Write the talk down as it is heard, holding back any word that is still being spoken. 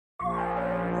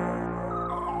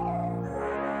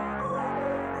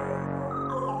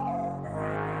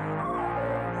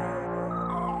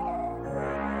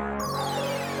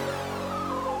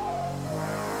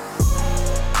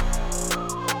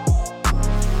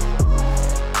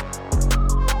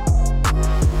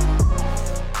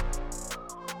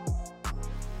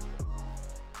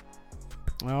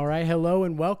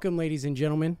and welcome, ladies and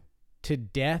gentlemen, to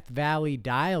Death Valley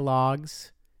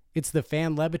Dialogues. It's the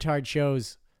Fan Lebitard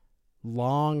Show's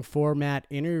long format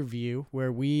interview where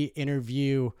we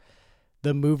interview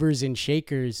the movers and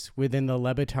shakers within the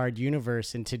Lebitard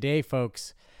universe. And today,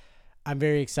 folks, I'm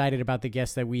very excited about the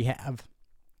guest that we have.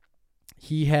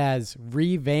 He has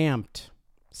revamped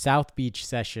South Beach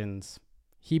Sessions.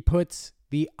 He puts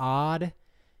the odd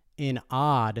in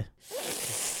odd.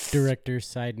 Director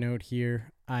side note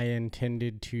here, I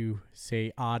intended to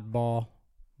say Oddball,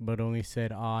 but only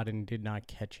said odd and did not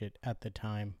catch it at the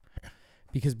time.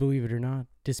 Because believe it or not,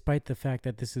 despite the fact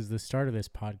that this is the start of this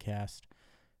podcast,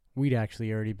 we'd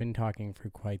actually already been talking for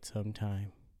quite some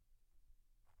time.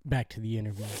 Back to the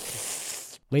interview.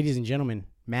 Ladies and gentlemen,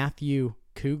 Matthew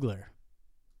Kugler.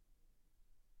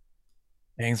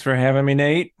 Thanks for having me,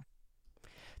 Nate.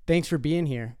 Thanks for being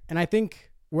here. And I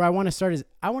think where I want to start is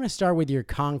I want to start with your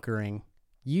conquering.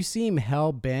 You seem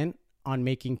hell-bent on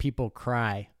making people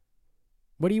cry.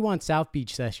 What do you want South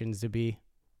Beach Sessions to be?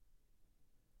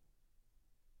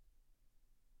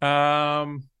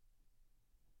 I'll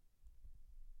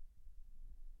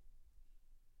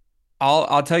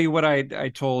tell you what I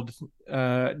told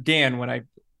Dan when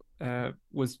I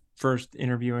was first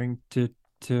interviewing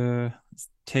to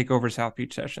take over South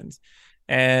Beach Sessions,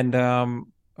 and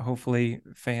hopefully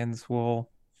fans will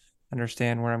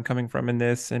understand where I'm coming from in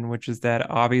this, and which is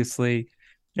that obviously,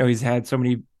 he's had so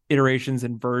many iterations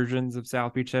and versions of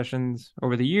South Beach Sessions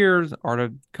over the years. Art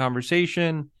of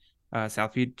Conversation,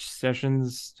 South Beach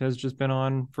Sessions has just been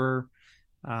on for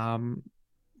 100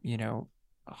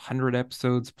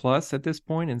 episodes plus at this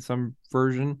point in some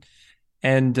version,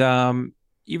 and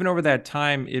even over that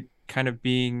time, it kind of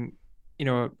being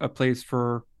a place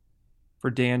for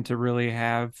Dan to really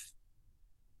have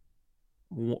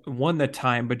the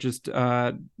time, but just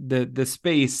the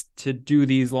space to do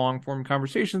these long form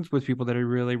conversations with people that he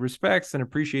really respects and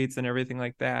appreciates and everything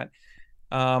like that.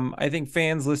 I think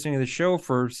fans listening to the show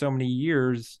for so many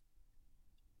years,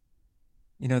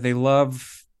 they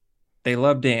love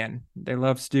Dan, they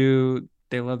love Stu,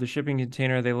 they love the shipping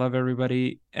container, they love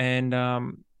everybody, and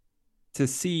to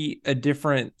see a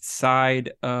different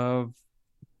side of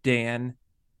Dan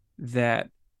that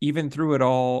even through it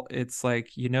all, it's like,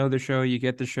 the show, you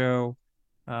get the show,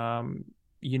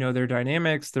 their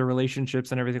dynamics, their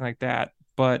relationships and everything like that.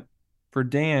 But for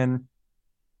Dan,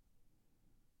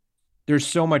 there's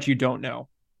so much you don't know,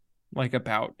 like,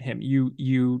 about him.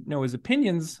 You know his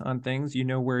opinions on things,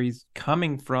 where he's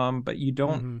coming from, but you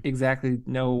don't exactly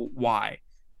know why.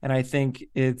 And I think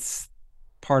it's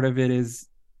part of it is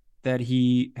that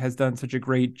he has done such a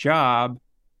great job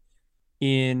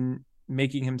in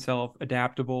making himself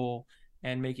adaptable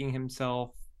and making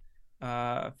himself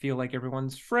feel like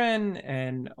everyone's friend,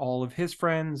 and all of his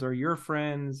friends are your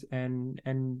friends, and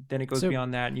then it goes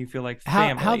beyond that and you feel like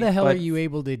family. How the hell are you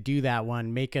able to do that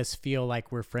one? Make us feel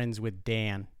like we're friends with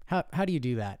Dan. How do you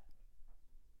do that?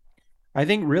 I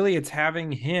think really it's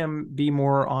having him be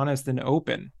more honest and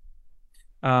open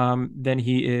than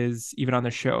he is even on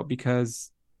the show,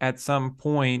 because at some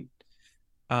point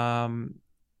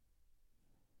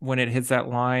when it hits that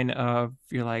line of,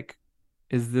 you're like,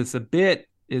 is this a bit?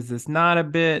 Is this not a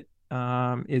bit?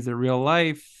 Is it real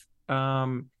life?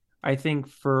 I think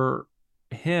for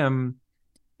him,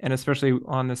 and especially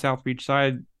on the South Beach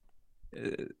side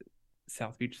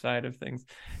of things,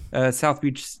 South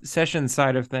Beach Session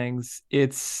side of things,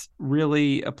 it's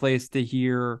really a place to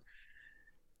hear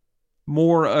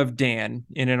more of Dan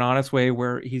in an honest way,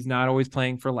 where he's not always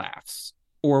playing for laughs.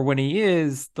 Or when he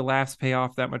is, the laughs pay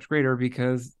off that much greater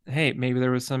because, hey, maybe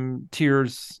there was some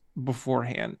tears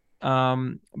beforehand.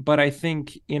 But I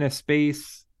think in a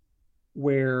space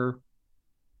where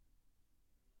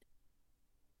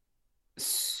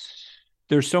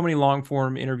there's so many long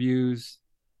form interviews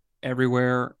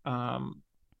everywhere,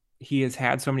 he has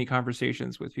had so many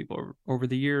conversations with people over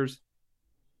the years.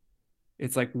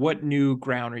 It's like, what new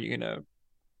ground are you going to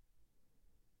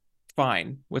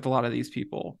find with a lot of these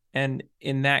people? And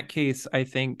in that case, I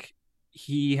think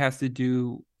he has to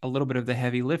do a little bit of the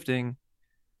heavy lifting,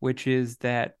 which is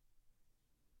that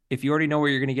if you already know what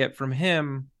you're going to get from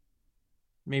him,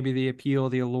 maybe the appeal,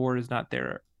 the allure is not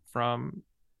there from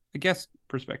a guest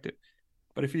perspective.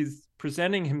 But if he's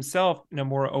presenting himself in a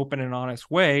more open and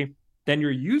honest way than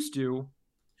you're used to,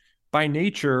 by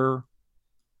nature,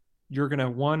 you're going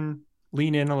to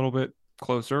lean in a little bit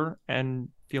closer and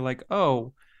feel like,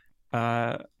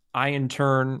 I in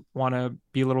turn want to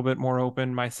be a little bit more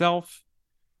open myself.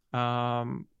 I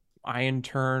in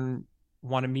turn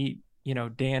want to meet,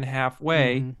 Dan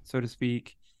halfway, so to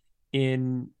speak,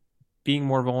 in being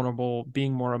more vulnerable,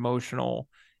 being more emotional.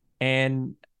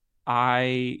 And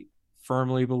I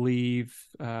firmly believe,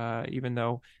 even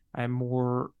though I'm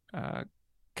more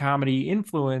comedy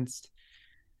influenced,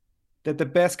 that the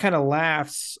best kind of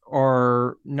laughs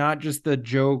are not just the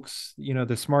jokes,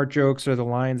 the smart jokes or the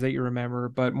lines that you remember,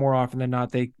 but more often than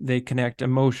not, they connect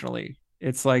emotionally.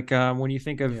 It's like when you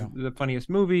think of Yeah. the funniest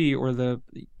movie or the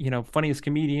funniest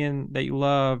comedian that you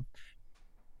love,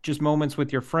 just moments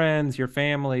with your friends, your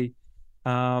family.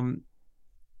 Um,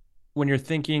 when you're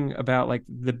thinking about like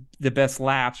the best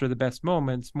laughs or the best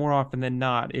moments, more often than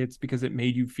not, it's because it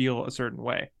made you feel a certain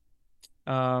way.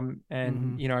 And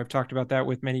Mm-hmm. I've talked about that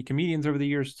with many comedians over the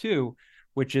years too,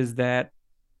 which is that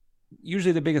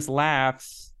usually the biggest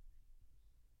laughs,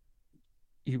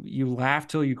 you laugh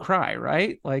till you cry,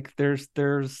 right? Like there's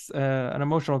an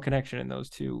emotional connection in those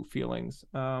two feelings.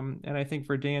 And I think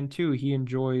for Dan too, he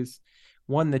enjoys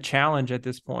one, the challenge at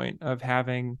this point of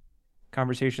having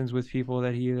conversations with people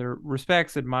that he either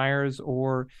respects, admires,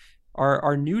 or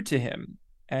are new to him,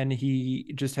 and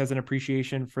he just has an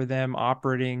appreciation for them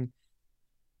operating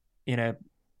in a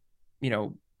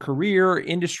career,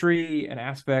 industry, an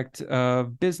aspect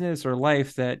of business or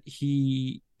life that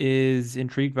he is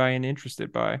intrigued by and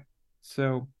interested by.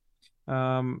 So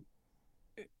um,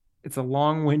 it's a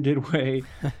long-winded way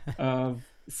of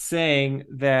saying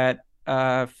that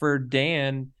for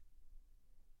Dan,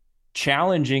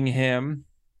 challenging him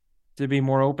to be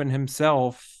more open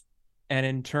himself, and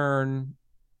in turn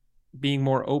being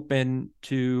more open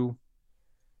to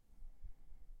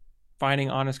finding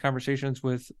honest conversations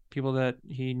with people that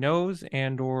he knows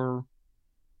and or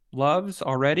loves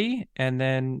already, and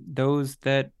then those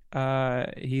that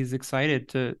he's excited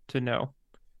to know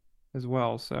as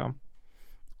well. So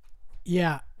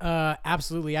Yeah,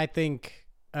 absolutely. I think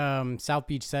South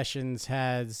Beach Sessions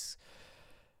has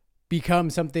become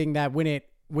something that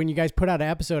when you guys put out an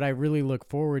episode, I really look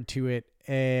forward to it,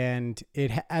 and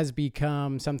it has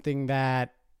become something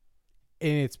that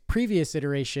in its previous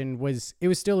iteration it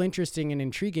was still interesting and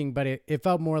intriguing, but it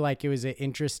felt more like it was an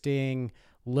interesting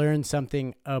learn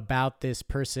something about this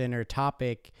person or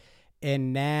topic.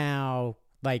 And now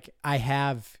like I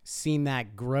have seen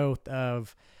that growth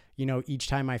of, each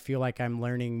time I feel like I'm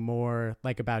learning more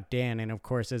like about Dan. And of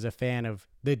course, as a fan of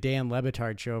the Dan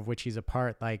Lebitard show, of which he's a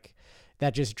part, like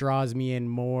that just draws me in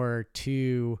more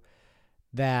to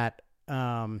that,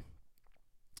 to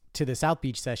the South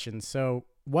Beach sessions. So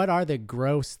what are the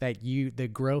growths that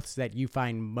you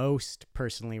find most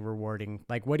personally rewarding?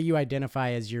 Like what do you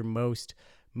identify as your most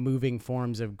moving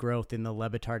forms of growth in the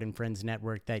Lebitard and Friends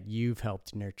network that you've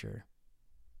helped nurture?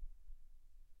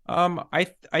 I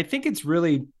think it's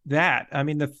really that. I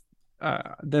mean,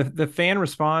 the fan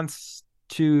response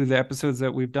to the episodes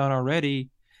that we've done already,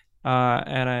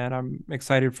 and I'm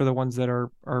excited for the ones that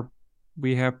are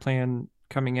we have planned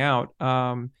coming out.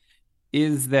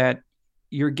 Is that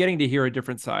you're getting to hear a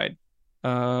different side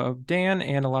of Dan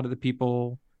and a lot of the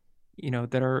people,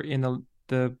 that are in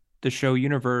the show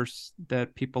universe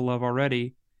that people love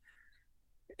already.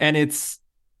 And it's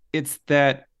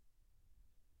that,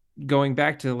 going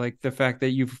back to like the fact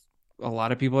that a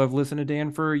lot of people have listened to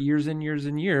Dan for years and years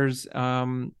and years,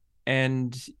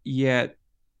 and yet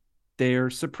they're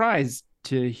surprised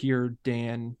to hear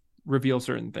Dan reveal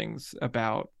certain things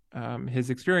about his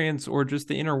experience or just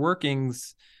the inner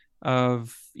workings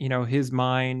of his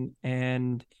mind,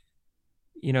 and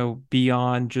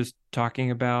beyond just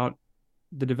talking about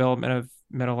the development of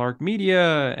Meadowlark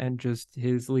Media and just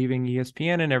his leaving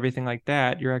ESPN and everything like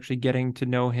that. You're actually getting to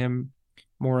know him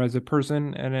more as a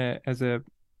person and as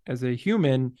a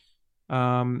human.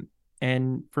 Um,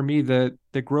 and for me, the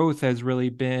growth has really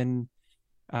been.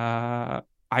 I've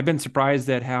been surprised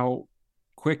at how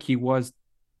quick he was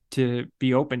to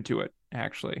be open to it.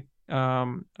 Actually,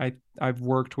 I've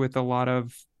worked with a lot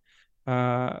of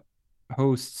uh,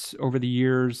 hosts over the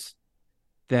years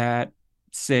that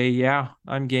say, yeah,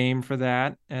 I'm game for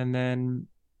that. And then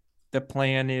the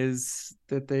plan is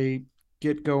that they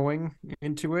get going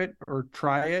into it or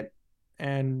try it,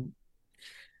 and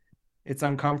it's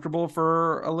uncomfortable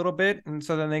for a little bit. And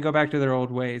so then they go back to their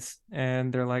old ways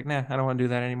and they're like, nah, I don't want to do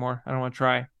that anymore. I don't want to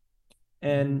try.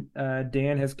 Mm-hmm. And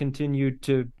Dan has continued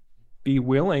to be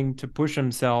willing to push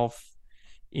himself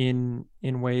in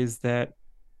ways that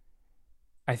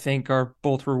I think are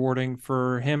both rewarding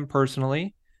for him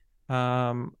personally,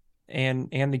 um, and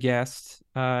the guests,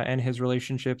 and his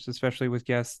relationships, especially with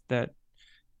guests that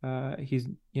he's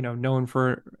known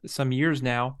for some years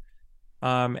now,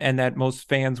 and that most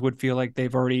fans would feel like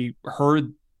they've already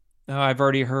heard. I've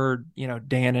already heard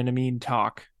Dan and Amin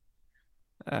talk.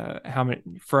 How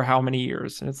many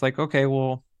years? And it's like, okay,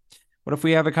 well, what if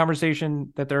we have a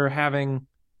conversation that they're having?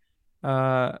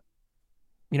 Uh,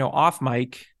 off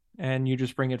mic, and you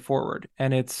just bring it forward.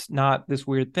 And it's not this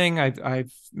weird thing.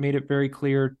 I've made it very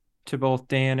clear to both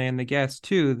Dan and the guests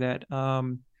too that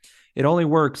it only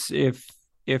works if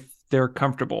they're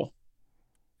comfortable.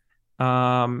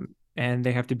 And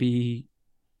they have to be,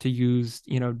 to use,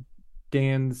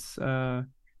 Dan's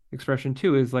expression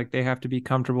too, is like they have to be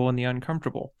comfortable in the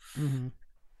uncomfortable. Mm-hmm.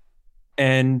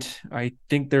 And I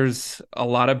think there's a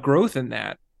lot of growth in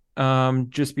that,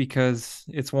 just because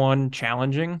it's one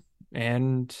challenging,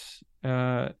 and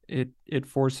it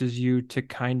forces you to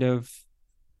kind of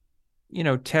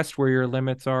test where your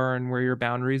limits are and where your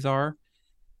boundaries are,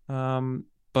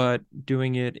 but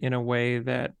doing it in a way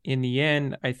that in the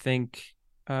end I think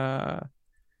uh,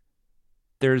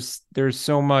 there's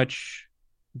so much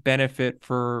benefit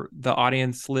for the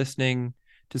audience listening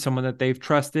to someone that they've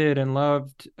trusted and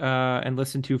loved, and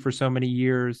listened to for so many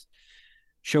years,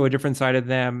 show a different side of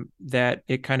them, that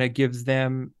it kind of gives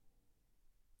them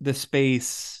the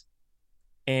space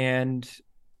and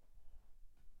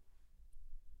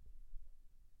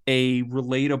a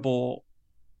relatable,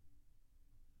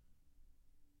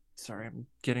 sorry, I'm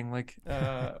getting like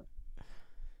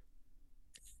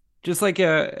just like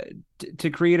to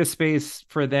create a space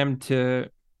for them to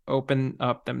open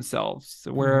up themselves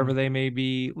Mm-hmm. wherever they may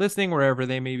be listening, wherever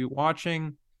they may be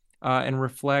watching, and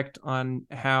reflect on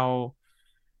how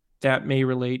that may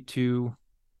relate to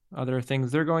other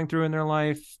things they're going through in their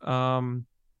life.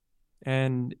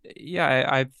 And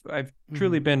yeah, I've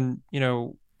truly Mm-hmm.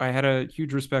 been, I had a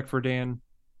huge respect for Dan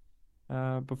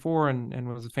before, and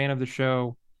was a fan of the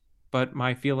show. But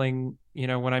my feeling,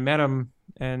 when I met him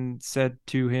and said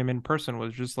to him in person,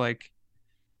 was just like,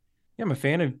 yeah, I'm a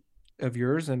fan of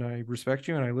yours, and I respect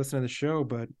you, and I listen to the show,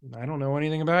 but I don't know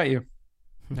anything about you.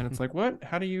 And it's like, what?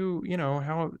 How do you,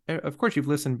 how? Of course you've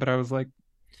listened, but I was like,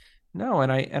 no.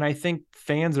 And I think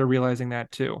fans are realizing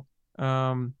that too.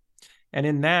 Um, and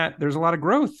in that, there's a lot of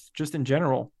growth just in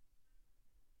general.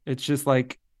 It's just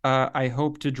like, I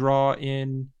hope to draw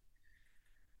in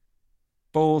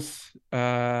both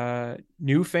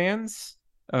new fans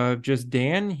of just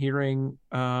Dan, hearing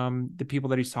the people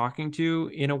that he's talking to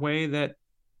in a way that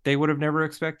they would have never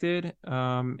expected,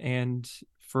 and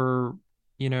for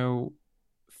you know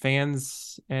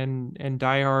fans and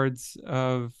diehards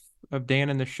of Dan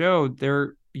in the show,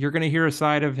 you're going to hear a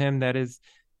side of him that is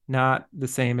not the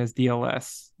same as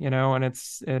DLS,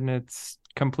 and it's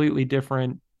completely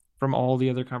different from all the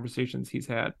other conversations he's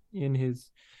had in his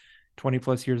 20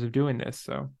 plus years of doing this.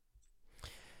 So,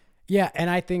 Yeah, and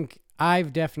I think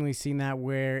I've definitely seen that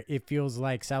where it feels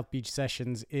like South Beach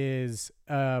Sessions is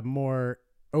a more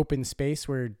open space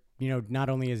where, not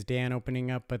only is Dan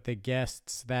opening up, but the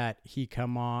guests that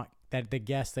the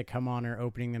guests that come on are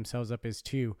opening themselves up as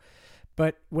too.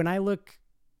 But when I look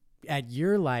at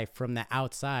your life from the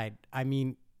outside, I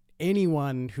mean,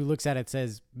 anyone who looks at it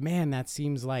says, man, that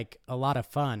seems like a lot of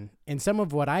fun. And some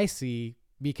of what I see,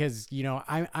 because,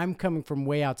 I'm coming from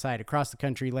way outside across the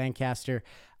country, Lancaster,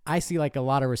 I see like a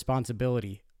lot of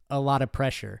responsibility, a lot of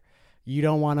pressure. You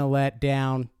don't want to let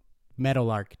down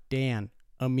Meadowlark, Dan,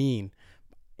 Amin.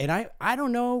 And I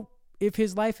don't know if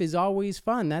his life is always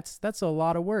fun. That's a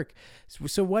lot of work.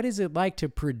 So what is it like to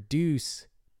produce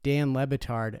Dan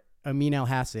Lebitard, Amin El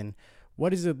Hassan? What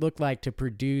does it look like to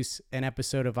produce an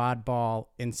episode of Oddball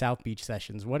in South Beach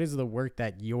Sessions? What is the work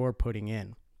that you're putting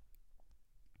in?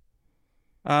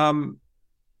 um,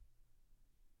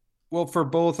 well, for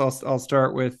both, I'll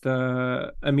start with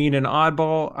Amin and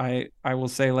Oddball. I will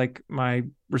say, like, my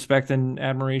respect and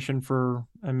admiration for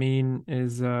Amin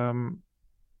is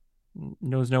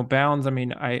knows no bounds. I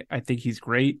mean, I think he's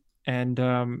great, and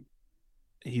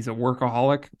he's a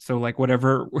workaholic. So, like,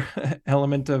 whatever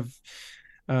element of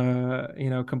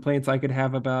complaints I could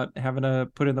have about having to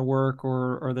put in the work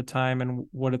or the time and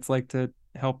what it's like to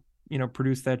help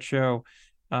produce that show,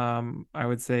 I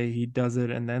would say he does it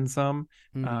and then some.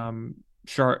 Mm-hmm.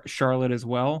 Charlotte as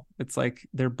well. It's like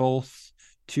they're both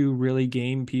two really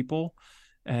game people,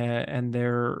 and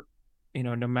they're,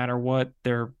 no matter what,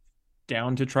 they're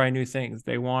down to try new things.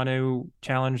 They want to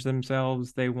challenge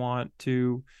themselves. They want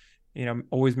to,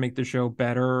 always make the show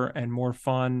better and more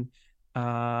fun.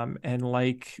 And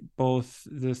like both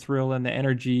the thrill and the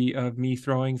energy of me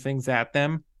throwing things at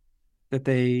them that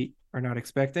they are not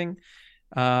expecting.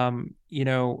 In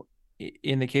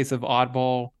the case of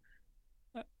Oddball,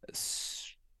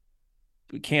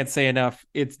 can't say enough.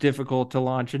 It's difficult to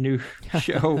launch a new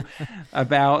show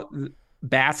about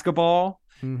basketball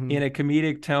Mm-hmm. in a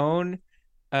comedic tone,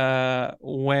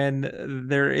 when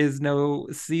there is no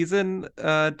season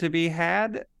to be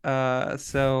had.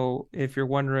 So if you're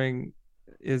wondering,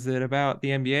 is it about the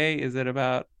NBA? Is it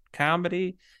about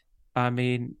comedy? I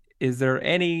mean, is there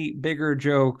any bigger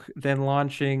joke than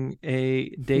launching a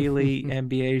daily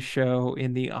NBA show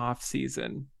in the off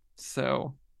season?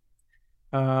 So,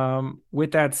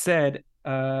 with that said,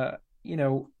 you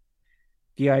know,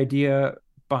 the idea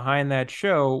behind that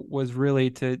show was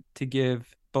really to give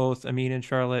both Amin and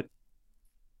Charlotte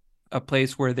a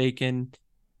place where they can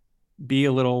be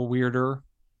a little weirder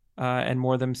and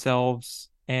more themselves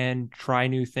and try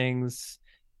new things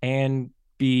and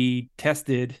be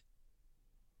tested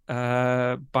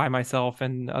by myself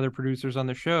and other producers on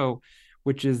the show,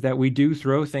 which is that we do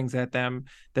throw things at them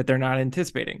that they're not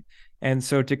anticipating. And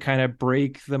so to kind of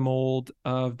break the mold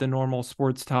of the normal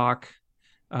sports talk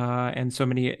and so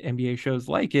many NBA shows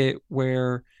like it,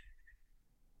 where,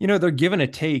 they're given a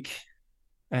take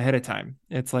ahead of time.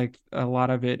 It's like a lot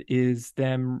of it is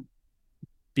them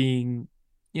being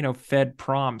fed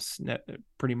prompts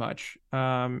pretty much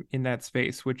in that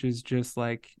space, which is just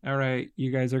like, all right,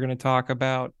 you guys are going to talk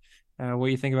about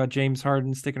what you think about James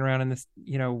Harden sticking around in this,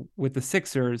 with the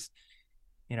Sixers.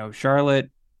 Charlotte,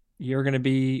 you're going to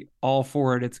be all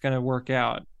for it, it's going to work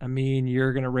out. I mean,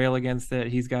 you're going to rail against it,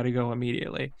 he's got to go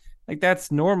immediately. Like,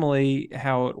 that's normally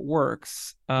how it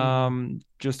works, Hmm.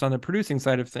 just on the producing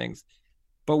side of things.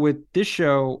 But with this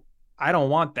show, I don't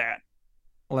want that.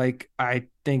 Like, I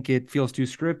think it feels too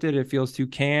scripted, it feels too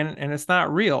canned, and it's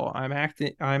not real. I'm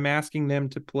asking them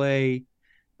to play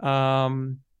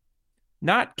um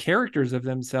not characters of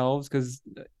themselves, because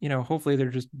hopefully they're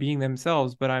just being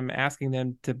themselves, but I'm asking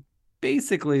them to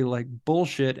basically like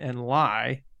bullshit and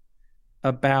lie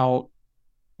about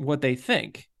what they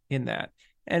think in that.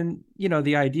 And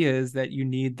the idea is that you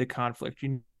need the conflict,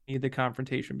 you need the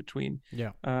confrontation between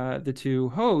Yeah. the two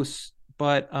hosts.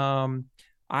 But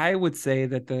I would say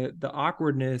that the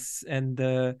awkwardness and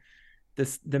the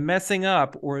messing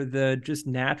up, or the just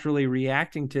naturally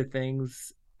reacting to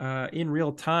things in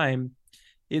real time,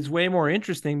 is way more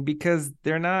interesting, because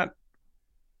they're not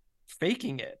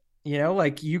faking it.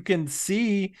 Like, you can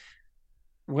see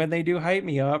when they do hype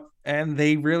me up and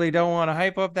they really don't want to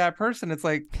hype up that person. It's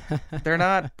like, they're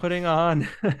not putting on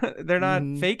they're not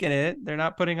Hmm. faking it, they're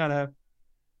not putting on a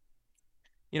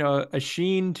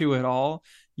sheen to it all.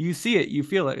 You see it, you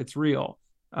feel it, it's real.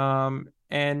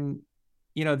 And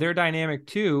their dynamic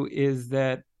too is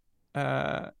that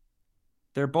uh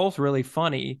they're both really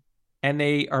funny, and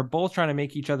they are both trying to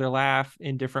make each other laugh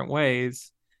in different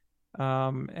ways.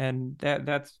 And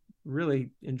that's really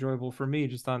enjoyable for me,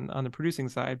 just on the producing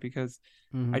side, because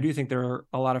I Hmm. do think they're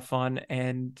a lot of fun.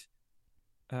 And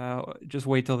just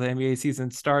wait till the NBA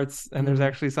season starts and there's Hmm.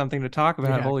 actually something to talk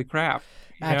about. Yeah. Holy crap,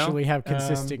 you know? Actually have Um,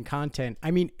 consistent content.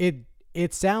 I mean,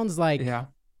 it sounds like yeah.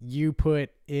 you put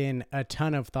in a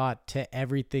ton of thought to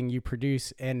everything you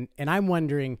produce, and I'm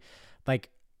wondering, like,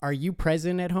 are you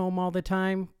present at home all the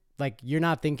time? Like, you're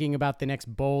not thinking about the next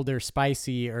bold or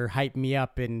spicy or hype me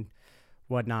up and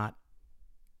whatnot.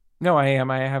 No, I am.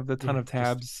 I have the ton Yeah, of just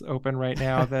tabs open right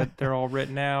now that they're all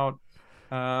written out.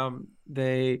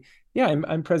 They, yeah,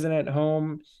 I'm present at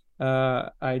home.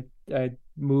 I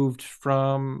moved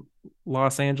from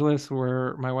Los Angeles,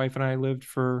 where my wife and I lived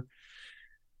for.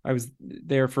 I was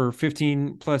there for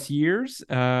 15 plus years,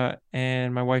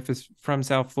 and my wife is from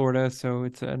South Florida, so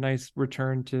it's a nice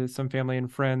return to some family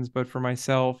and friends. But for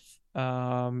myself,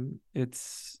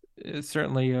 it's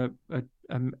certainly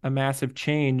a massive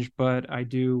change. But I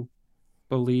do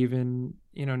believe in,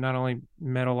 not only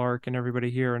Meadowlark and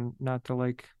everybody here, and not to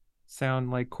like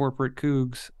sound like corporate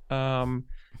cougs,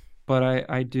 but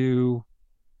I do,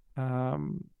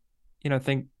 um,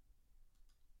 think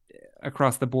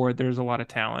across the board there's a lot of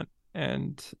talent.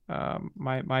 And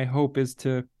my hope is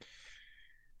to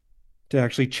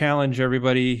actually challenge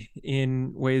everybody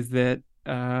in ways that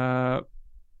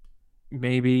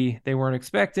maybe they weren't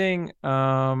expecting,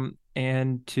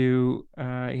 and to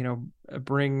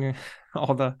bring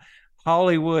all the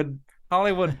Hollywood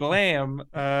Hollywood glam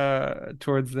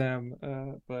towards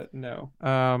them, but no.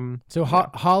 so Yeah.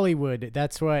 Hollywood.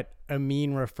 That's what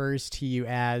Amin refers to you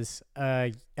as.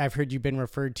 I've heard you've been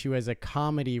referred to as a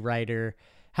comedy writer.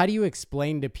 How do you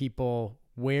explain to people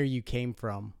where you came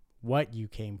from, what you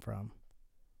came from?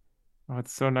 Oh,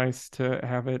 it's so nice to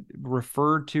have it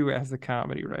referred to as a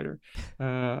comedy writer.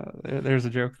 There's a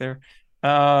joke there.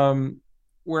 um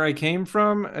where I came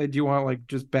from, do you want like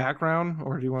just background,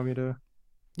 or do you want me to?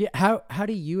 Yeah, how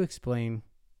do you explain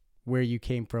where you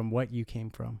came from, what you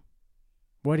came from?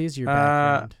 What is your uh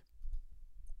background?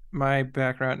 my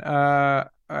background.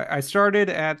 I started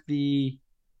at the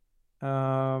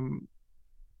um,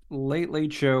 Late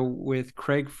Late Show with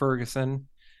Craig Ferguson.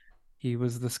 He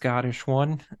was the Scottish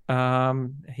one.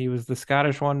 He was the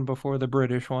Scottish one before the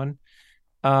British one.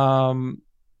 Um,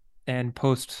 and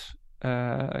post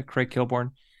Craig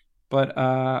Kilborn. But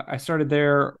I started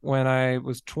there when I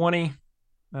was 20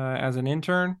 as an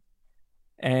intern,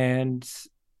 and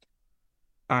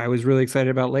I was really excited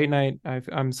about late night.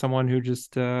 I'm someone who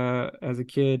just, as a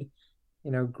kid,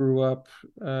 grew up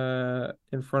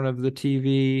in front of the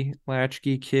TV,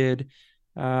 latchkey kid,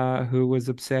 who was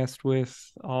obsessed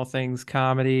with all things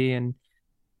comedy and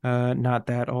not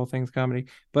that all things comedy,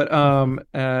 but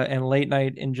and late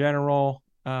night in general.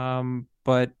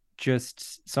 But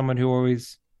just someone who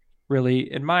always really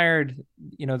admired,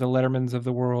 the Lettermans of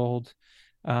the world,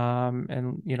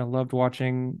 and loved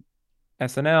watching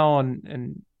SNL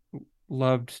and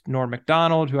loved Norm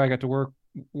Macdonald, who I got to work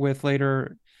with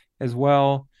later as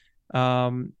well.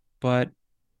 But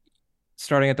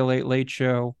starting at the Late Late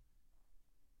Show,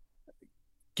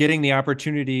 getting the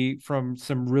opportunity from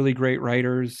some really great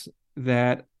writers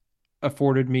that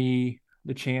afforded me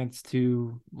the chance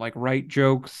to like write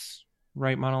jokes,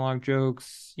 write monologue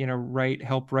jokes,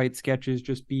 help write sketches,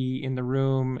 just be in the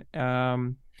room,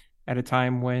 at a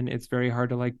time when it's very hard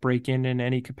to like break in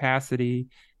any capacity.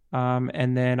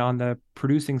 And then on the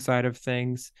producing side of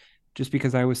things, just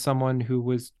because I was someone who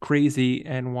was crazy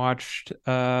and watched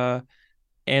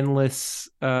endless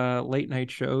late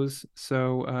night shows.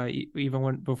 So even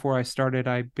when before I started,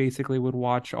 I basically would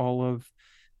watch all of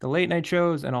the late night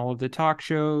shows and all of the talk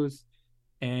shows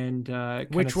and kind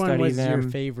of Which one study was your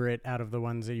them. favorite out of the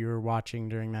ones that you were watching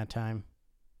during that time?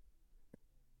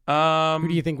 Who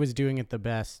do you Um, think was doing it the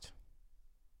best?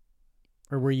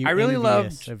 Or were you I really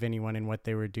envious loved of anyone in what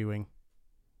they were doing?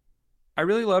 I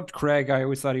really loved Craig. I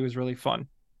always thought he was really fun,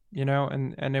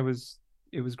 and it was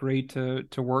great to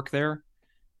work there.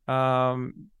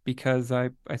 Because I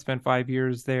spent 5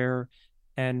 years there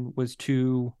and was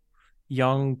too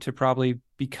young to probably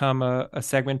become a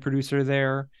segment producer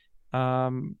there.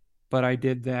 But I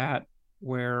did that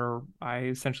where I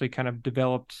essentially kind of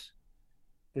developed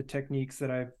the techniques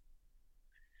that I've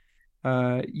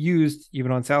used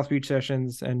even on South Beach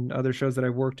sessions and other shows that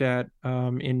I've worked at,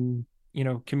 in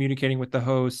communicating with the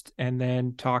host and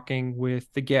then talking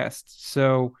with the guests.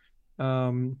 So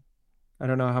um, I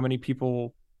don't know how many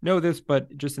people know this,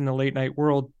 but just in the late night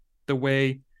world, the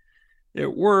way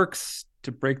it works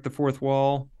to break the fourth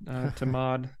wall, to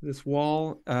mod this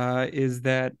wall, is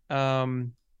that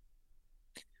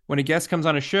when a guest comes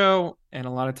on a show, and a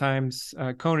lot of times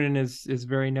Conan is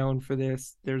very known for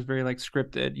this. There's very like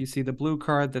scripted. You see the blue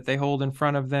card that they hold in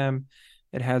front of them.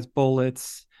 It has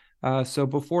bullets. So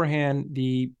beforehand,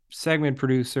 the segment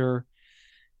producer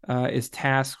is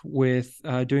tasked with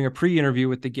doing a pre-interview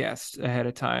with the guest ahead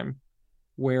of time,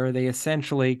 where they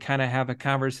essentially kind of have a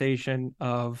conversation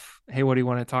of, hey, what do you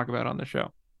want to talk about on the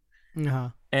show? Uh-huh.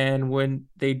 And when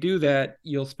they do that,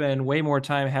 you'll spend way more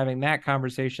time having that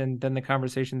conversation than the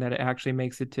conversation that actually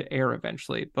makes it to air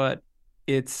eventually. But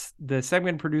it's the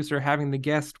segment producer having the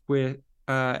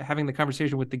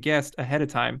conversation with the guest ahead of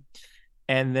time,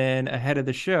 and then ahead of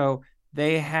the show,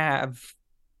 they have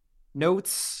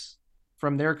notes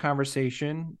from their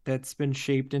conversation that's been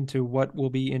shaped into what will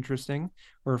be interesting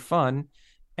or fun,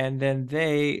 and then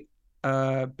they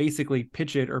basically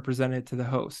pitch it or present it to the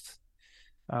host.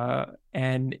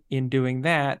 And in doing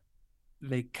that,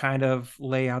 they kind of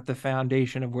lay out the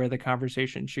foundation of where the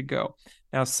conversation should go.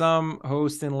 Now, some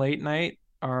hosts in late night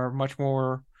are much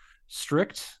more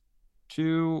strict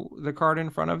to the card in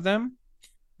front of them.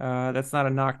 That's not a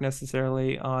knock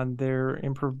necessarily on their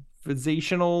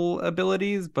improvisational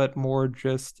abilities, but more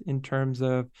just in terms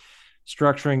of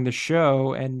structuring the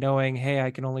show and knowing, hey,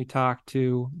 I can only talk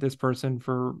to this person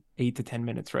for 8 to 10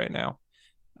 minutes right now.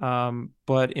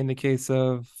 But in the case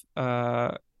of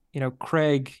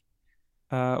Craig,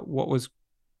 what was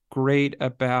great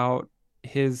about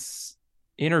his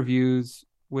interviews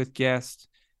with guests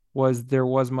was there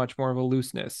was much more of a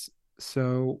looseness.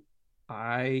 So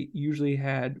I usually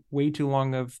had way too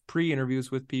long of pre-interviews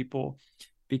with people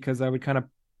because I would kind of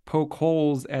poke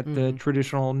holes at the Mm-hmm.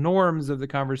 traditional norms of the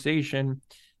conversation,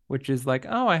 which is like,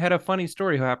 oh, I had a funny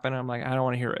story happen. I'm like, I don't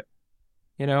want to hear it.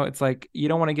 It's like you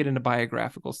don't want to get into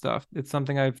biographical stuff. It's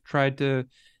something I've tried to,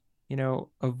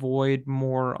 avoid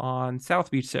more on South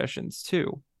Beach sessions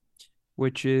too,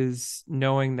 which is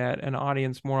knowing that an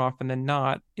audience more often than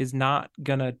not is not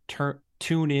gonna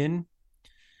tune in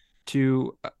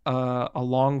to a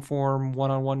long form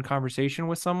one-on-one conversation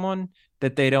with someone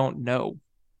that they don't know.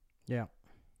 Yeah.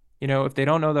 If they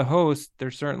don't know the host,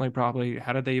 they're certainly probably,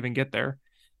 how did they even get there?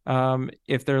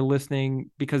 If they're listening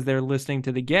because they're listening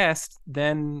to the guest,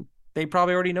 then they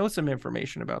probably already know some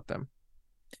information about them.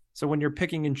 So when you're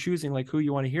picking and choosing like who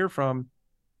you want to hear from,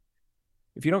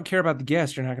 if you don't care about the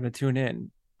guest, you're not going to tune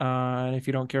in. And if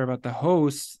you don't care about the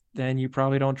hosts, then you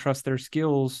probably don't trust their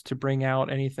skills to bring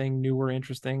out anything new or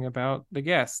interesting about the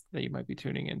guest that you might be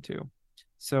tuning into.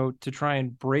 So to try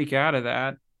and break out of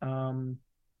that,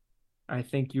 I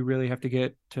think you really have to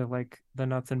get to like the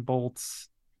nuts and bolts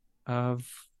of,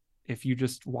 if you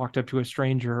just walked up to a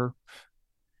stranger,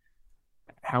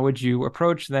 how would you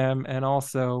approach them? And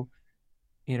also,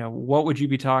 what would you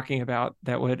be talking about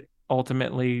that would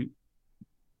ultimately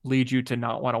lead you to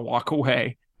not want to walk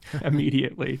away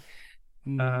immediately?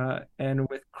 Mm. And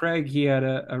with Craig, he had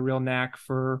a real knack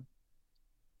for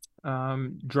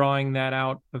drawing that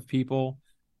out of people.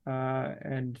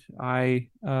 And I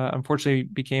unfortunately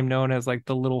became known as like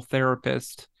the little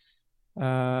therapist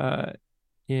uh,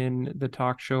 in the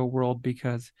talk show world,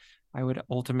 because I would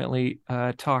ultimately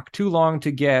talk too long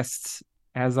to guests,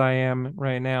 as I am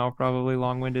right now, probably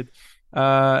long-winded.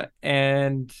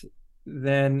 And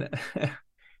then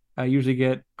I usually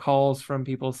get calls from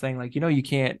people saying like, you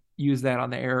can't use that on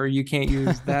the air, or you can't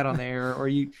use that on the air, or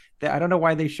I don't know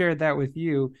why they shared that with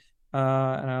you.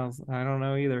 And I don't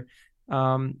know either.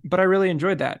 But I really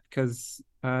enjoyed that because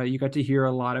you got to hear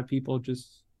a lot of people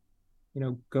just,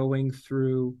 going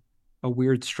through a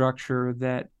weird structure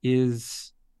that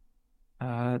is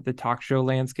the talk show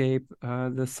landscape,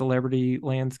 the celebrity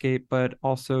landscape, but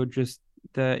also just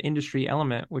the industry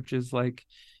element, which is like,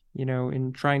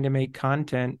 in trying to make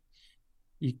content,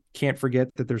 you can't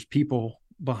forget that there's people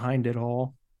behind it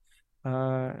all.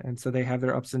 And so they have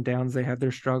their ups and downs, they have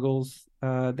their struggles,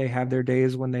 they have their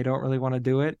days when they don't really want to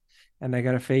do it and they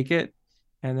got to fake it.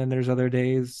 And then there's other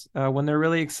days when they're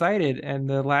really excited. And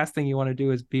the last thing you want to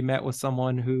do is be met with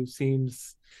someone who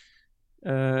seems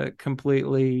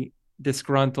completely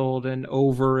disgruntled and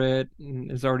over it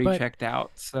and is already But checked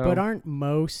out. but So, aren't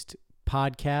most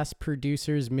podcast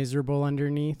producers miserable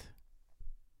underneath?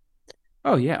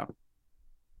 oh yeah,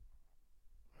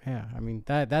 Yeah, I mean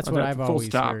that's oh, what that's I've full always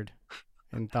stop. heard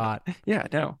and thought. Yeah,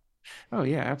 no. Oh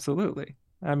yeah, absolutely.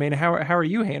 I mean, how are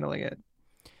you handling it?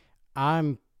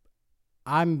 I'm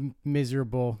I'm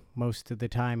miserable most of the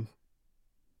time,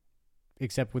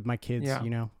 except with my kids,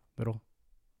 Yeah. little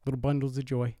bundles of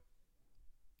joy.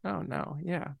 Oh no.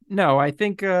 Yeah. No, I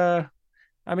think I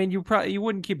mean you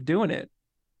wouldn't keep doing it,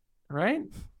 right?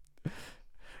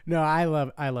 No, I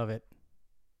love it.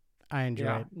 I enjoy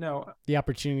Yeah. it. No. The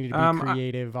opportunity to be I,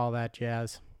 creative, all that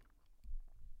jazz.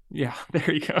 yeah,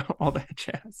 there you go. All that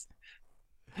jazz.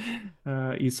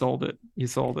 You sold it. You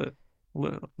sold it.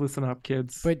 Listen up,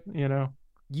 kids, But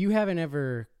you haven't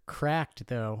ever cracked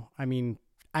though. I mean,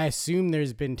 I assume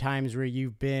there's been times where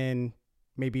you've been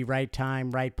maybe right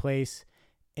time, right place,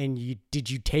 and you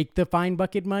take the fine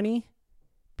bucket money?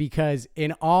 Because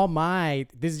in all my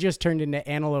this just turned into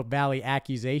Antelope Valley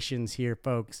accusations here,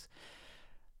 folks.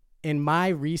 In my I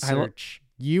research,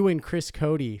 you and Chris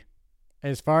Cody,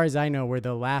 as far as I know, were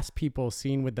the last people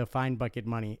seen with the fine bucket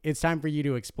money. It's time for you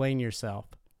to explain yourself.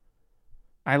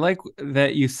 I like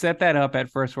that you set that up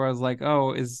at first, where I was like,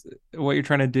 oh, is what you're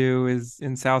trying to do is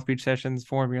in South Beach Sessions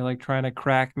form, you're like trying to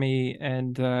crack me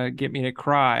and get me to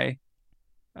cry.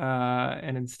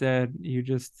 And instead you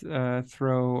just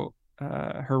throw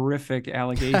horrific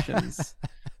allegations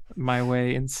my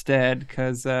way instead,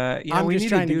 because I'm we just need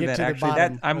to trying to do get that. to the Actually,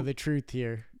 that bottom of I'm the truth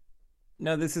here.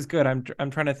 no, this is good. I'm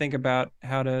trying to think about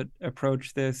how to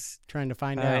approach this Trying to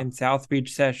find out. in South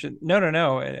Beach session. No,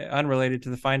 unrelated to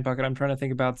the fine bucket. I'm trying to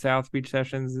think about South Beach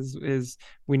sessions. Is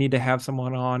we need to have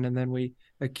someone on, and then we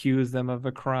accuse them of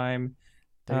a crime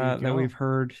There you that go. we've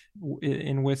heard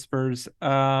in whispers.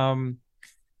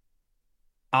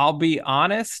 I'll be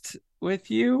honest with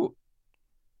you.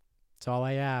 That's all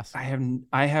I ask.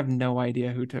 I have no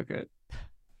idea who took it.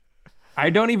 I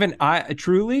don't even I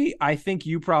truly I think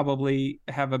you probably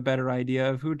have a better idea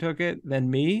of who took it than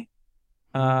me.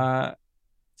 Hmm. Uh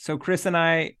so Chris and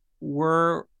I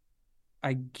were,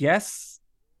 I guess,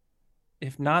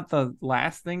 if not the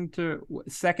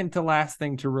second to last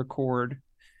thing to record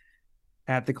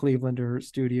at the Clevelander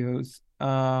studios.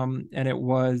 And it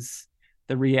was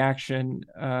the reaction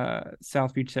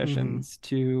South Beach Hmm. Sessions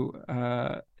to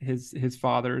his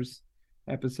father's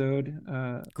episode,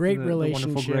 Great the wonderful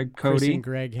relationship Greg Chris and Cody.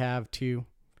 Greg have too.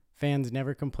 Fans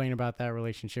never complain about that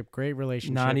relationship. Great Not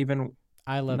relationship. even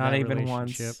I love not that even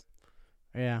relationship. once.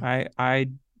 Yeah.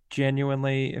 I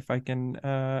genuinely, if I can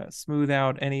smooth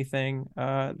out anything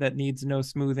that needs no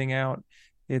smoothing out,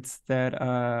 it's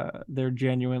that they're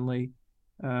genuinely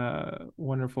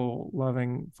wonderful,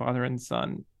 loving father and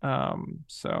son.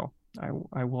 So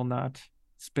I will not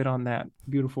spit on that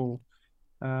beautiful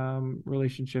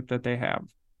relationship that they have.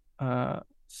 Uh,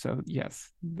 so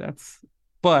yes, that's.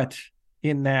 But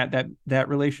in that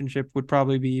relationship would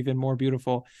probably be even more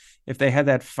beautiful if they had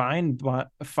that fine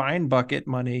bucket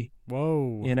money,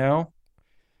 Whoa. you know?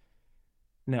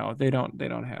 No, they don't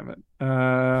have it.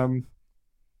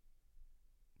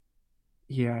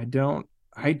 Yeah, I don't.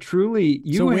 I truly,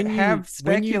 So you have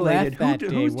when you speculated. left that day,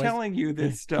 Who's was telling you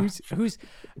this stuff? who's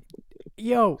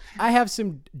yo, I have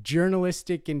some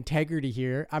journalistic integrity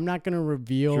here. I'm not going to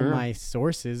reveal Sure. my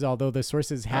sources, although the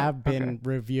sources Oh, have okay. been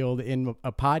revealed in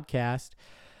a podcast.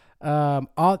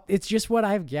 It's just what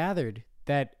I've gathered,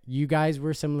 that you guys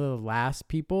were some of the last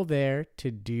people there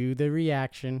to do the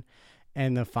reaction,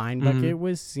 and the fine Hmm. bucket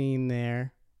was seen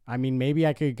there. I mean, maybe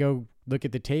I could go look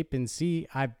at the tape and see.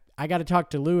 I got to talk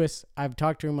to Lewis. I've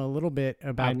talked to him a little bit I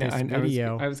about know. this I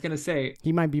video. was gonna say.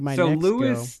 He might be my So next go.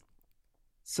 Lewis.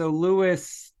 So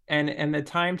Lewis and the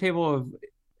timetable of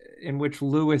in which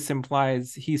Lewis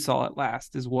implies he saw it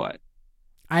last is what?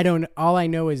 I don't. All I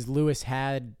know is Lewis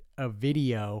had a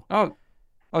video, Oh,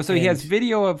 oh, so he has and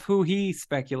video of who he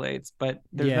speculates, but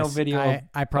there's no yes, video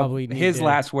I of probably need his to.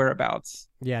 last whereabouts.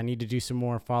 Yeah, I need to do some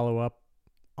more follow up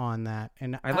on that.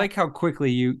 And I like how quickly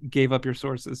you gave up your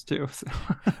sources too. So.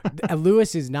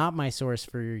 Lewis is not my source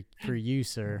for you,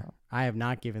 sir. I have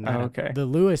not given that Oh, up. okay. The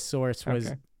Lewis source was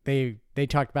Okay. they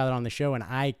talked about it on the show, and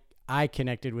I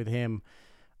connected with him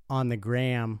on the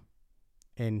gram,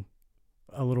 and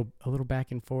a little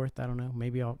back and forth. I don't know.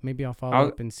 Maybe I'll follow I'll,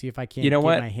 up and see if I you can't know get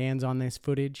what? my hands on this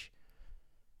footage.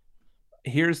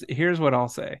 Here's what I'll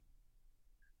say.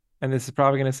 And this is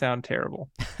probably going to sound terrible.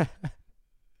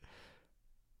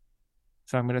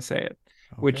 So I'm going to say it,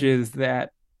 which Okay. is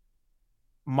that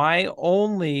my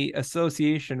only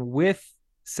association with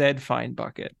said fine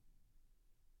bucket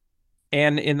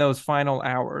and in those final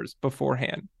hours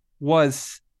beforehand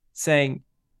was saying,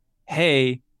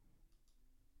 "Hey,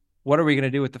 what are we going to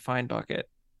do with the fine bucket?"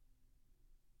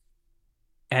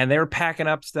 And they were packing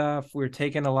up stuff. We were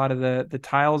taking a lot of the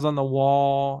tiles on the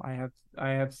wall. I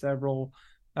have several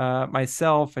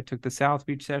myself. I took the South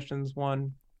Beach Sessions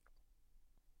one.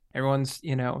 Everyone's,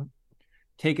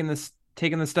 taking the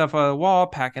stuff out of the wall,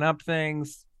 packing up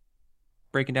things,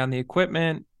 breaking down the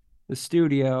equipment, the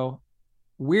studio.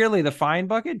 Weirdly, the fine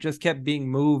bucket just kept being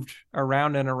moved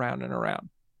around and around and around.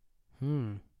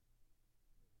 Hmm.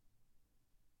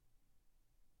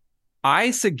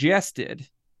 I suggested,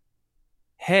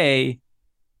 hey,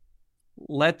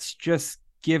 let's just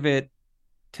give it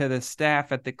to the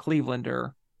staff at the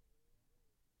Clevelander.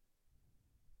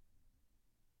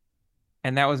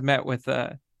 And that was met with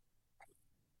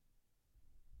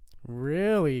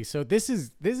Really? So this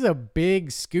is a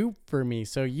big scoop for me.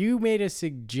 So you made a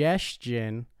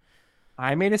suggestion.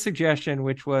 I made a suggestion,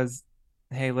 which was,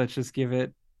 hey, let's just give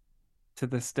it to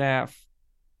the staff.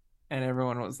 And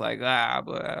everyone was like,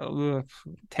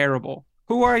 terrible.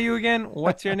 Who are you again?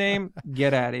 What's your name?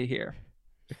 Get out of here.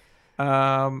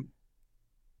 Um,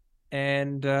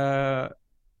 and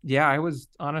yeah, I was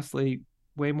honestly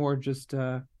way more just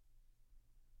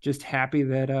happy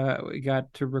that we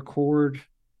got to record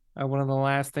one of the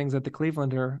last things at the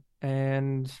Clevelander.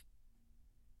 And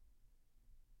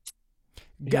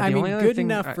yeah, I the only mean, other good thing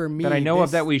enough for that I me. know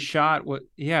of that This we shot,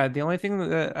 the only thing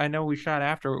that I know we shot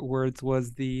afterwards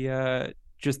was the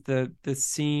just the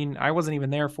scene. I wasn't even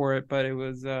there for it, but it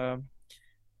was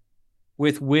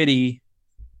with Whitty,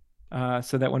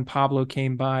 so that when Pablo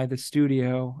came by the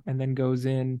studio and then goes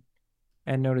in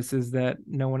and notices that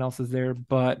no one else is there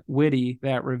but Whitty,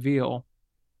 that reveal.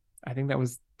 I think that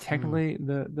was hmm. technically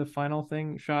the final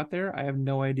thing shot there. I have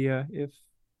no idea if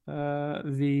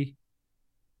the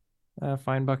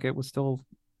fine bucket was still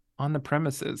on the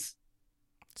premises.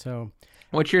 So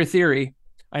What's your theory?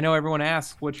 I know everyone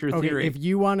asks, what's your okay, if theory?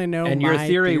 you want to know And your my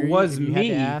theory theory, was if you had to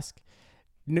me, ask,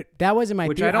 that wasn't my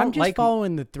which I theory. I'm don't just like.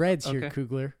 following the threads here, Okay.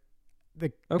 Kugler.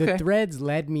 The Okay. threads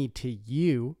led me to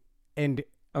you, and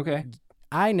Okay.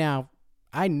 I know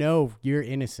you're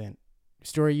innocent.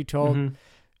 Story you told, Mm-hmm.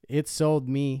 it sold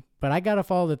me, but I gotta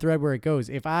follow the thread where it goes.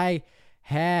 If I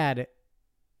could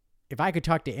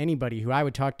talk to anybody, who I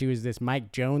would talk to is this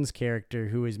Mike Jones character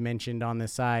who is mentioned on the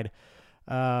side.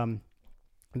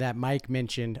 That Mike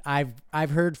mentioned. I've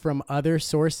heard from other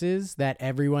sources that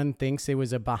everyone thinks it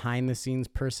was a behind the scenes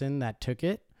person that took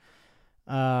it.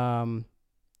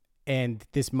 And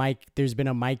this Mike, there's been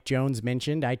a Mike Jones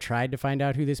mentioned. I tried to find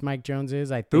out who this Mike Jones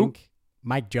is. I Who? think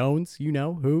Mike Jones, you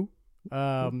know who?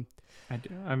 Um,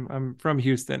 I'm from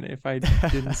Houston. If I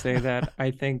didn't say that,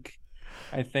 I think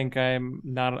I'm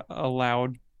not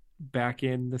allowed back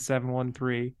in the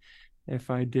 713 if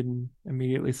I didn't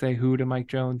immediately say who to Mike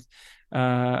Jones.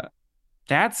 Uh,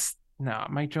 that's no,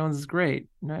 Mike Jones is great.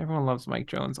 No, everyone loves Mike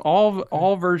Jones. All okay.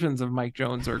 all versions of Mike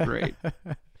Jones are great.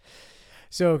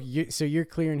 So you're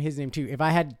clearing his name too. If I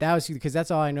had that was because that's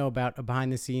all I know about a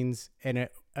behind the scenes, and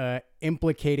a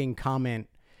implicating comment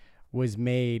was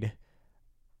made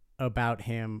about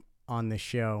him on the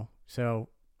show. So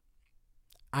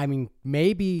I mean,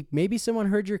 maybe someone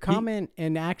heard your He comment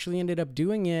and actually ended up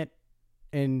doing it,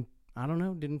 and I don't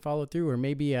know, didn't follow through, or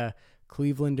maybe a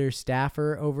Clevelander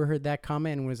staffer overheard that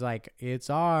comment and was like, "It's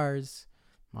ours."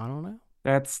 I don't know.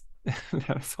 that's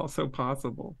that's also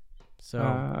possible. So,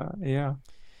 Yeah.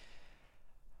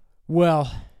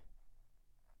 well,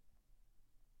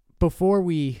 before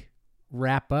we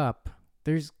wrap up,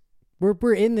 there's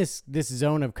we're in this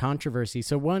zone of controversy.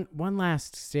 So one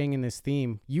last staying in this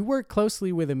theme. You work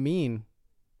closely with Amin.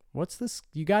 What's this?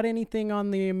 You got anything on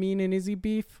the Amin and Izzy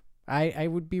beef? I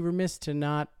would be remiss to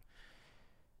not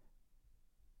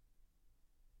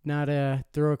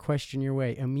throw a question your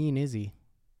way. Amin, Izzy.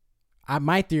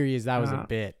 My theory is that was a Uh,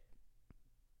 bit.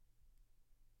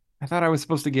 I thought I was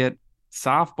supposed to get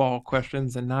softball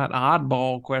questions and not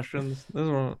oddball questions.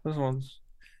 This one's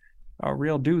a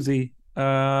real doozy.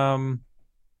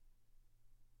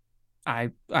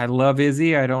 I love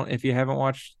Izzy. I don't if you haven't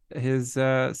watched his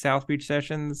South Beach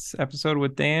Sessions episode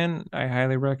with Dan, I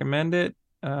highly recommend it.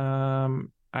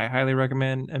 I highly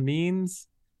recommend Amin's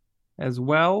as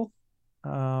well.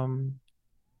 Um,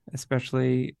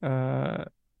 Especially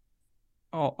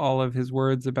all of his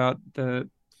words about the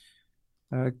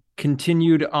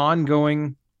continued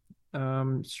ongoing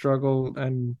struggle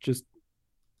and just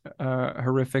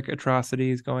horrific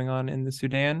atrocities going on in the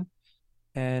Sudan.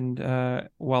 And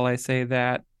while I say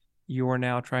that, you are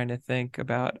now trying to think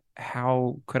about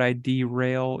how could I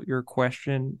derail your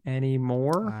question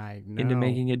anymore I into know.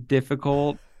 making it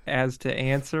difficult as to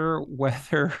answer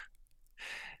whether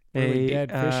Really a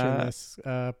dead fish in this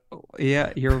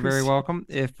yeah, you're very pursuit. welcome.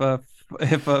 If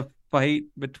a fight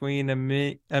between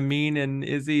Amin and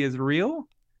Izzy is real,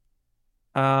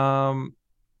 um,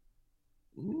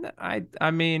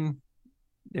 I mean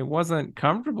it wasn't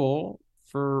comfortable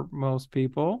for most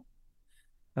people.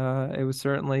 It was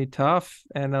certainly tough,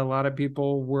 and a lot of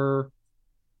people were,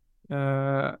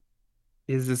 uh,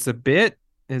 is this a bit?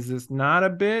 Is this not a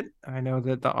bit? I know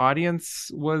that the audience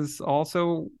was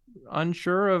also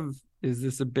unsure of, is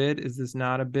this a bit? Is this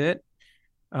not a bit?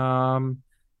 Um,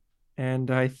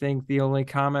 and I think the only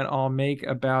comment I'll make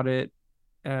about it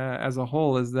as a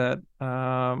whole is that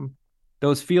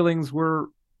those feelings were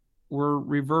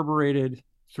reverberated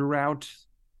throughout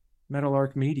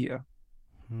Meadowlark Media.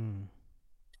 Hmm.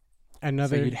 So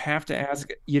Another. you'd have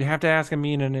to ask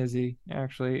Amin and Izzy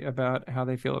actually about how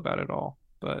they feel about it all.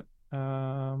 But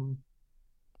I'll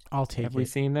have take we it.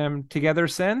 seen them together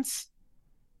since?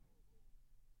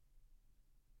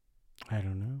 I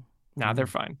don't know. Nah, they're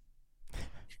Hmm. fine.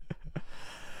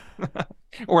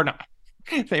 Or not.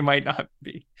 They might not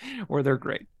be. Or they're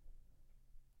great.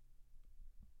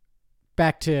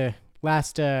 Back to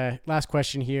last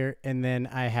question here, and then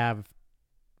I have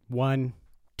one,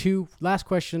 two last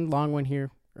question, long one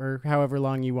here, or however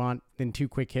long you want. Then two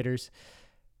quick hitters.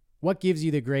 What gives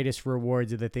you the greatest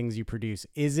rewards of the things you produce?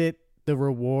 Is it the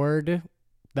reward,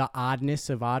 the oddness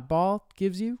of Oddball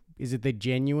gives you? Is it the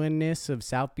genuineness of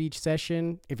South Beach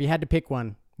Session? If you had to pick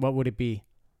one, what would it be?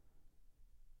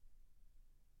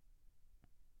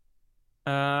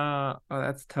 Oh,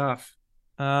 that's tough.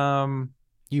 Um,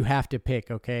 You have to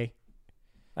pick, okay?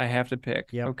 I have to pick.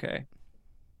 Yep. Okay.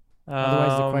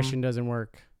 Otherwise, the Um, question doesn't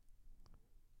work.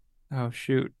 oh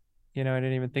shoot. I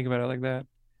didn't even think about it like that.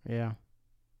 Yeah.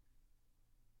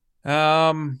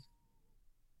 Um,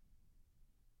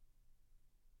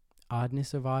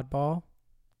 Oddness of Oddball, Oddness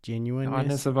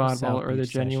genuineness of of Oddball South or the Beach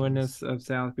Sessions. genuineness of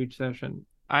South Beach Session.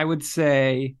 I would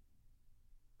say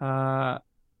uh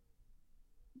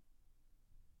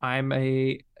I'm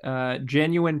a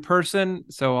genuine person,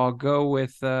 so I'll go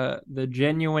with the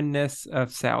genuineness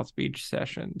of South Beach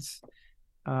Sessions,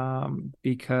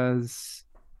 because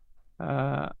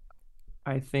uh,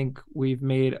 I think we've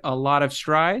made a lot of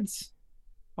strides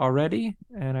already,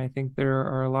 and I think there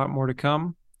are a lot more to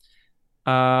come.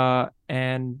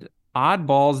 And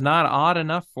Oddball's not odd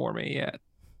enough for me yet,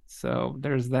 so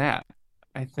there's that.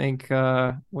 I think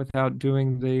without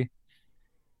doing the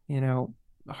you know,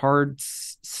 hard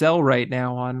sell right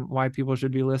now on why people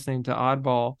should be listening to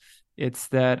Oddball. It's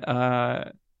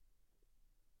that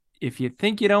if you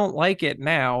think you don't like it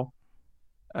now,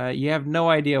 you have no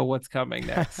idea what's coming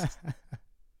next.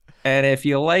 And if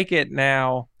you like it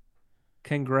now,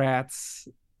 congrats,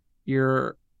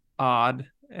 you're odd,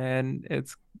 and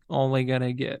it's only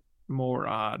gonna get more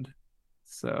odd.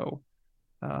 So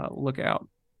look out.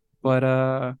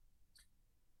 But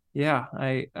yeah,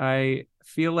 I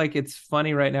feel like it's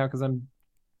funny right now because I'm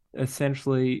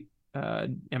essentially,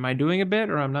 am I doing a bit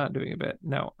or I'm not doing a bit?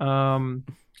 No.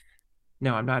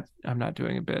 No, I'm not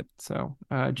doing a bit. So,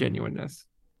 Mm, genuineness.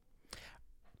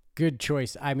 good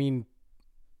choice. I mean,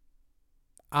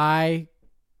 I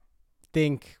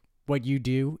think what you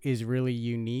do is really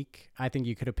unique. I think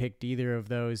you could have picked either of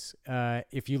those.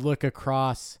 If you look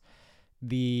across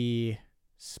the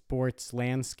sports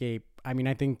landscape, I mean,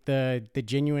 I think the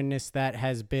genuineness that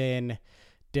has been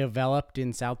developed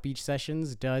in South Beach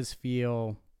sessions does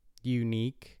feel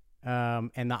unique.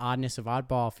 And the oddness of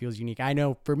Oddball feels unique. I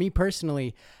know for me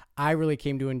personally, I really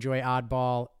came to enjoy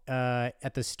Oddball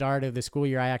at the start of the school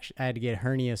year. I had to get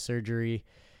hernia surgery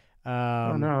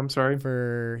Oh no, um, I'm sorry.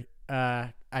 for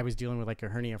I was dealing with like a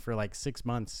hernia for like 6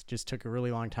 months. Just took a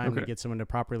really long time to Okay. get someone to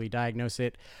properly diagnose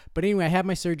it. But anyway, I had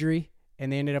my surgery,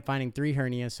 and they ended up finding 3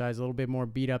 hernias, so I was a little bit more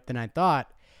beat up than I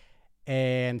thought.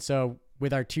 And so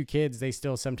with our 2 kids, they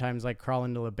still sometimes like crawl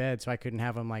into the bed, so I couldn't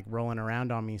have them like rolling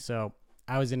around on me. So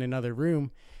I was in another room,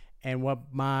 and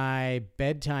what my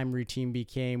bedtime routine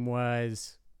became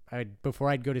was before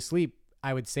I'd go to sleep,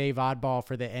 I would save Oddball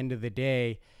for the end of the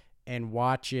day and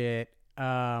watch it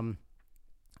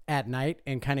at night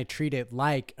and kind of treat it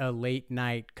like a late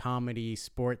night comedy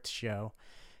sports show.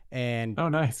 And Oh,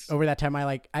 nice. over that time,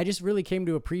 I just really came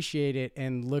to appreciate it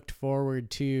and looked forward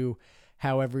to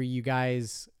however you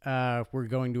guys were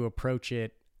going to approach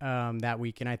it that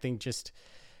week. And I think just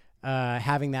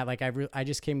having that, I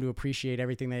just came to appreciate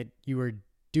everything that you were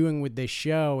doing with this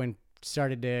show and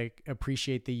started to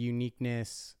appreciate the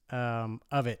uniqueness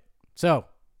of it. So,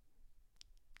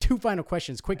 2 final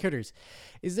questions, quick hitters.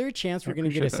 Is there a chance I we're going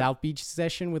to get a appreciate that. South Beach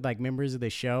session with like members of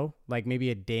the show? Like maybe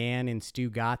a Dan and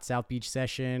Stu Gott South Beach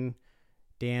session,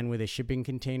 Dan with a shipping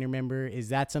container member? Is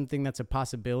that something that's a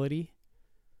possibility?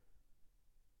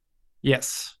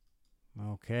 Yes.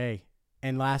 Okay.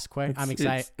 And last question. I'm It's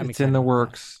excited. it's I'm it's in excited the about that.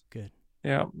 works. Good.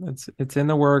 Yeah, it's in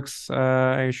the works.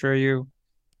 I assure you.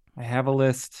 I have a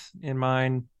list in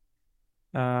mind,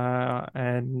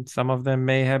 and some of them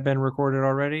may have been recorded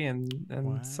already, and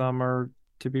Wow. some are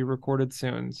to be recorded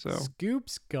soon. So,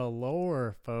 Scoops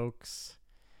galore, folks.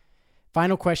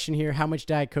 Final question here. How much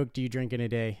Diet Coke do you drink in a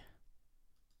day?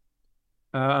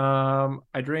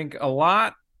 I drink a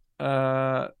lot.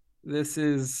 Uh, this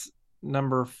is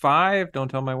number 5. Don't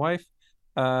tell my wife.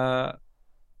 Uh,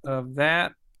 of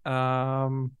that.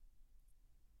 Um,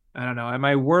 I don't know. At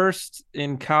my worst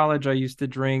in college, I used to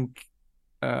drink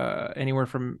anywhere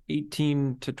from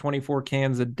 18 to 24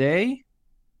 cans a day.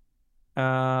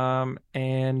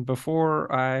 And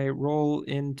before I roll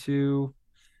into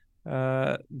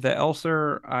the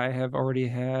ulcer, I have already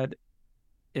had,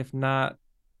 if not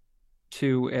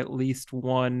two, at least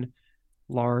one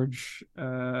large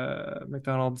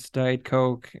McDonald's Diet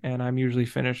Coke, and I'm usually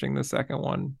finishing the second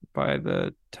one by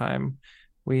the time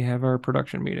we have our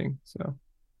production meeting. So,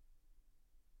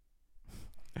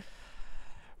 is that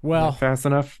Well, fast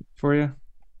enough for you?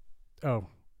 oh,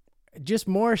 just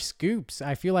more scoops.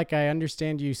 I feel like I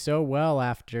understand you so well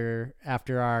after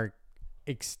our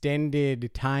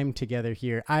extended time together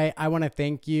here. I want to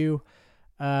thank you,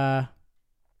 uh,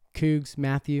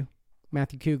 Matthew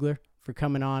Kugler, for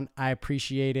coming on. I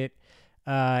appreciate it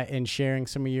and sharing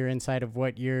some of your insight of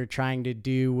what you're trying to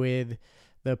do with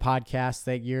the podcast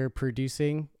that you're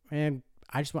producing. And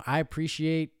I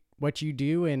appreciate what you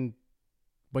do and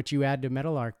what you add to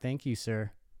Meadowlark. Thank you,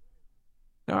 sir.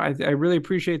 No, I really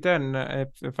appreciate that, and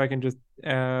if I can just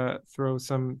throw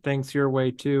some thanks your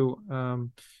way too.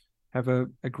 Have a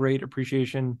great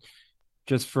appreciation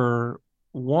just for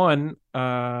one,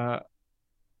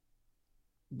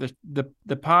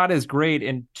 the pod is great,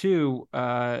 and two,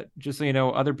 just so you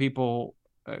know, other people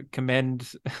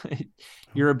commend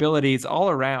your abilities all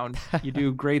around. You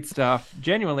do great stuff.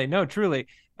 Genuinely, no, truly.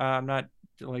 I'm not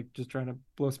like just trying to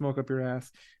blow smoke up your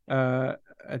ass. Uh,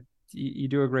 uh, you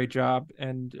do a great job,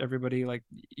 and everybody, like,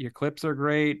 your clips are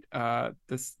great.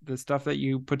 The stuff that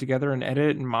you put together and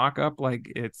edit and mock up, like,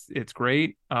 it's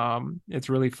great. It's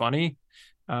really funny.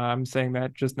 I'm saying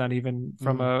that just not even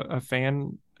from Mm. a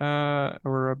fan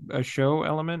or a show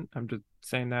element. I'm just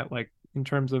saying that, like, in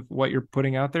terms of what you're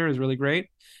putting out there is really great.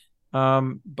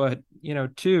 But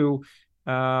two,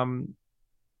 um,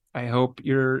 I hope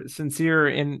you're sincere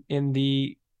in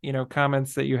the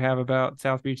comments that you have about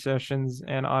South Beach Sessions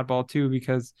and Oddball too,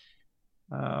 because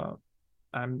uh,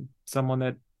 I'm someone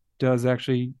that does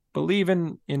actually believe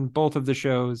in both of the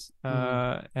shows,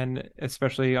 Mm. and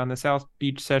especially on the South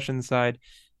Beach Sessions side.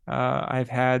 I've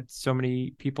had so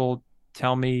many people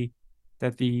tell me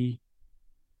that the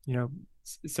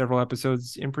several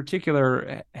episodes in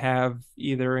particular have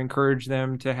either encouraged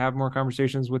them to have more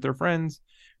conversations with their friends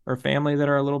or family that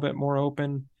are a little bit more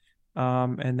open.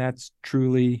 And that's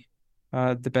truly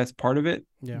the best part of it,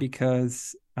 Yeah.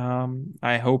 because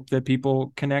I hope that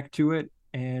people connect to it,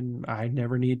 and I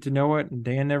never need to know it, and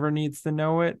Dan never needs to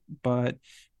know it. But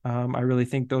I really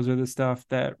think those are the stuff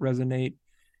that resonate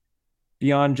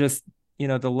beyond just,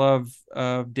 the love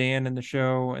of Dan and the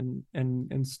show,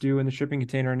 and Stu and the shipping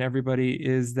container and everybody,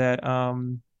 is that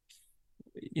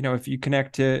if you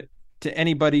connect to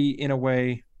anybody in a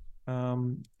way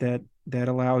that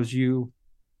allows you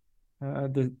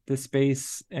the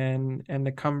space and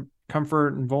the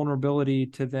comfort and vulnerability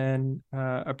to then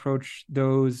approach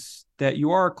those that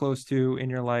you are close to in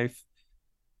your life,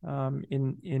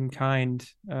 in kind,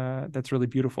 that's really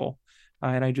beautiful.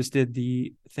 And I just did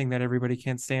the thing that everybody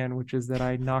can't stand, which is that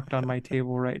I knocked on my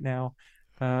table right now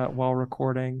while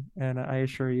recording, and I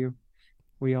assure you,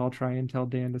 we all try and tell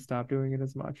Dan to stop doing it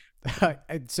as much.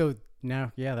 So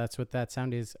now, yeah, that's what that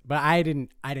sound is. But I didn't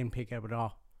pick up at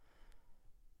all.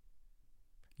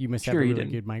 You must have Sure, a you really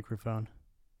didn't. good microphone.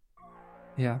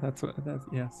 Yeah, that's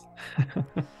yes.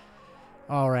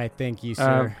 All right, thank you,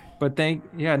 sir. But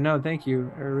no, thank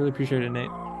you. I really appreciate it,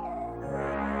 Nate.